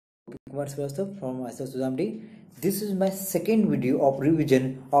Kumar Srivastava from myself Sudhamdi. This is my second video of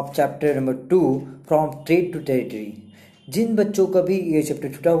revision of chapter number 2 from trade to territory. जिन बच्चों का भी ये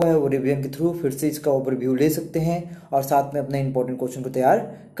chapter छूटा हुआ है वो रिवीजन के थ्रू फिर से इसका ओवरव्यू ले सकते हैं और साथ में अपने इंपॉर्टेंट क्वेश्चन को तैयार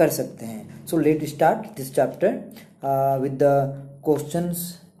कर सकते हैं. So let start this chapter with the questions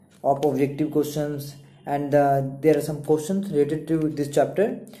of objective questions and there are some questions related to this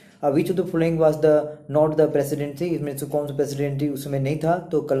chapter. Which of the following was the not the president थी, इसमें से कौन सा प्रेसिडेंट थी उसमें नहीं था,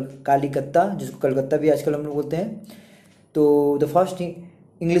 तो कालीकत्ता, जिसको कलकत्ता भी आजकल हम लोग बोलते हैं. तो द फर्स्ट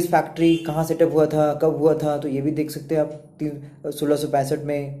इंग्लिश फैक्ट्री कहाँ सेटअप हुआ था, कब हुआ था, तो ये भी देख सकते हैं आप 1665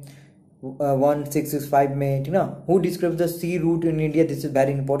 में 1665 में, ठीक ना. Who describe the C root in India, this is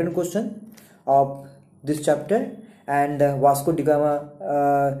very important question of this chapter. And Vasco D gamma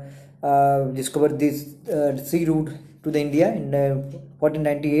discovered this sea route to the India in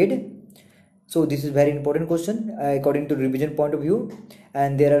 1498. So this is very important question according to revision point of view,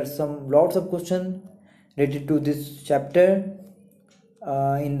 and there are some lots of questions related to this chapter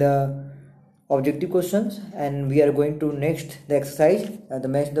in the objective questions, and we are going to next the exercise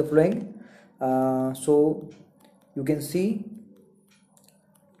the match the following. So you can see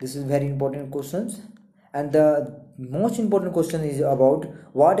this is very important questions, and the most important question is about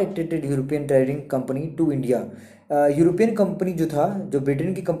what attracted European trading company to India. European company जो था, जो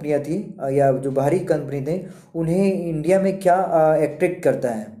Britain की कंपनियां थी या जो बाहरी company थे, उन्हें इंडिया में क्या अट्रैक्ट करता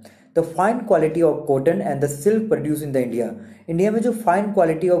है. The fine quality of cotton and the silk produce in the India. India में जो फाइन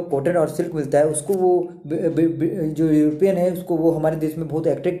क्वालिटी ऑफ कॉटन और सिल्क मिलता है उसको वो जो यूरोपियन है उसको वो हमारे देश में बहुत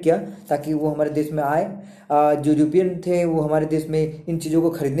अट्रैक्ट किया ताकि वो हमारे देश में आए. जो यूरोपियन थे वो हमारे देश में इन चीज़ों को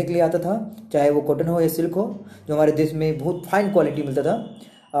खरीदने के लिए आता था, चाहे वो कॉटन हो या सिल्क हो, जो हमारे देश में बहुत फाइन क्वालिटी मिलता था.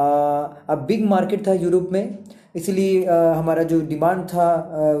 अब बिग मार्केट था यूरोप में, इसलिए हमारा जो डिमांड था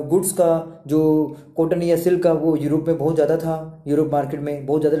गुड्स का, जो कॉटन या सिल्क का, वो यूरोप में बहुत ज़्यादा था. यूरोप मार्केट में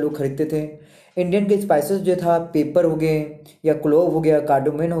बहुत ज़्यादा लोग खरीदते थे. इंडियन के स्पाइसेस जो था, पेपर हो गए या क्लोव हो गया,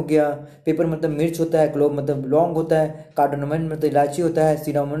 कार्डोमन हो गया. पेपर मतलब मिर्च होता है, क्लोव मतलब लौंग होता है, कार्डोमन मतलब इलायची होता है,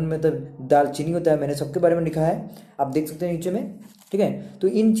 सिनामन मतलब दालचीनी होता है. मैंने सबके बारे में लिखा है, आप देख सकते हैं नीचे में, ठीक है. तो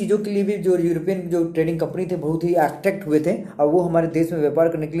इन चीज़ों के लिए भी जो यूरोपियन जो ट्रेडिंग कंपनी थे बहुत ही अट्रैक्ट हुए थे और वो हमारे देश में व्यापार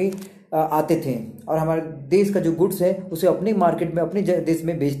करने के लिए आते थे और हमारे देश का जो गुड्स है उसे अपने मार्केट में, अपने देश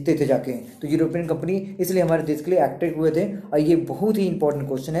में बेचते थे जाके. तो यूरोपियन कंपनी इसलिए हमारे देश के लिए अट्रैक्ट हुए थे और ये बहुत ही इंपॉर्टेंट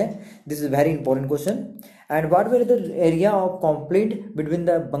क्वेश्चन है. This is very important question. And what were the area of conflict between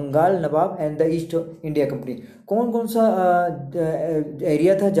the Bengal Nawab and the east India company. कौन कौन सा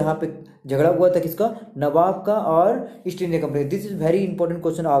एरिया था जहाँ पे झगड़ा हुआ था, किसका, नवाब का और east India company. This is very important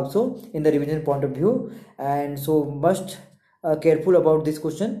question also in the revision point of view, and so must careful about this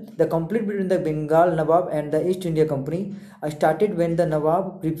question. The conflict between the Bengal Nawab and the East India Company started when the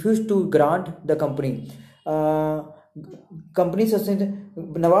Nawab refused to grant the company. Company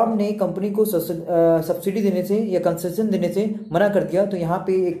नवाब ने company को subsidy देने से या concession देने से मना कर दिया. तो यहाँ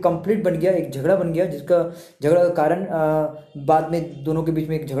पे एक कंफ्लिक्ट बन गया, एक झगड़ा बन गया, जिसका झगड़ा का कारण बाद में दोनों के बीच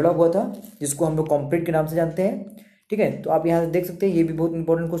में एक झगड़ा हुआ था जिसको हम लोग कॉन्फ्लिक्ट के नाम से जानते हैं, ठीक है. तो आप यहाँ देख सकते हैं, ये भी बहुत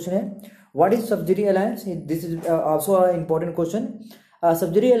इंपॉर्टेंट क्वेश्चन है. What is subsidiary alliance? This is also an important question.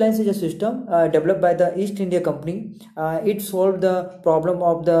 Subsidiary alliance is a system developed by the East India Company. It solved the problem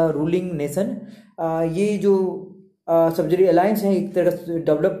of the ruling nation. ये जो subsidiary alliance है एक तरह से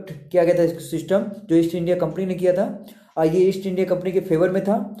developed किया गया था system जो ईस्ट इंडिया कंपनी ने किया था. ये ईस्ट इंडिया कंपनी के फेवर में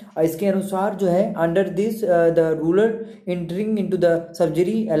था. इसके अनुसार जो है under this the ruler entering into the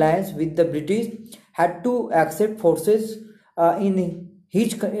subsidiary alliance with the British had to accept forces in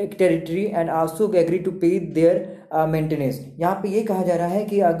his territory and also agree to पे देयर मेंटेनेंस. यहाँ पे ये कहा जा रहा है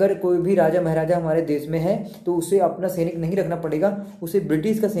कि अगर कोई भी राजा महाराजा हमारे देश में है तो उसे अपना सैनिक नहीं रखना पड़ेगा, उसे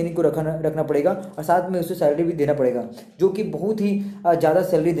ब्रिटिश का सैनिक को रखना पड़ेगा और साथ में उसे सैलरी भी देना पड़ेगा, जो कि बहुत ही ज़्यादा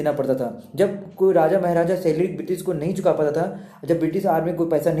सैलरी देना पड़ता था. जब कोई राजा महाराजा सैलरी ब्रिटिश को नहीं चुका पाता था, जब ब्रिटिश आर्मी को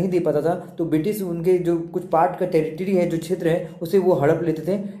पैसा नहीं दे पाता था, तो ब्रिटिश उनके जो कुछ पार्ट का टेरिटरी है, जो क्षेत्र है, उसे वो हड़प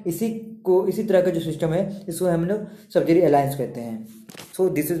लेते थे. इसी तरह का जो सिस्टम है इसको हम लोग सबसिडियरी अलायंस कहते हैं. So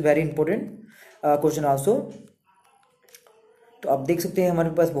this is very important question also. तो आप देख सकते हैं हमारे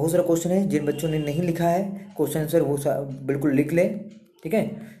पास बहुत सारा क्वेश्चन है. जिन बच्चों ने नहीं लिखा है क्वेश्चन आंसर वो बिल्कुल लिख लें, ठीक है.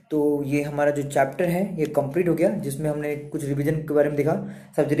 तो ये हमारा जो चैप्टर है ये कंप्लीट हो गया, जिसमें हमने कुछ रिवीजन के बारे में देखा.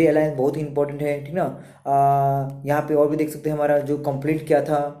 सबसिडियरी अलायंस बहुत ही इंपॉर्टेंट है, ठीक ना. यहाँ पे और भी देख सकते हैं हमारा जो कंप्लीट क्या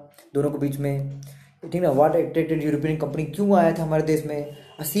था दोनों के बीच में, ठीक ना. व्हाट अट्रैक्टेड यूरोपियन कंपनी, क्यों आया था हमारे देश में,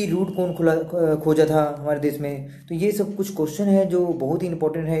 सी रूट कौन खोजा था हमारे देश में. तो ये सब कुछ क्वेश्चन है जो बहुत ही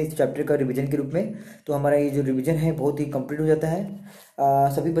इंपॉर्टेंट है इस चैप्टर का रिवीजन के रूप में. तो हमारा ये जो रिवीजन है बहुत ही कंप्लीट हो जाता है.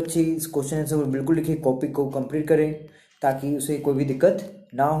 सभी बच्चे इस क्वेश्चन आंसर बिल्कुल लिखे, कॉपी को कंप्लीट करें ताकि उसे कोई भी दिक्कत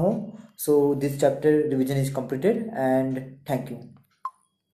ना हो. So this chapter revision is completed and thank you.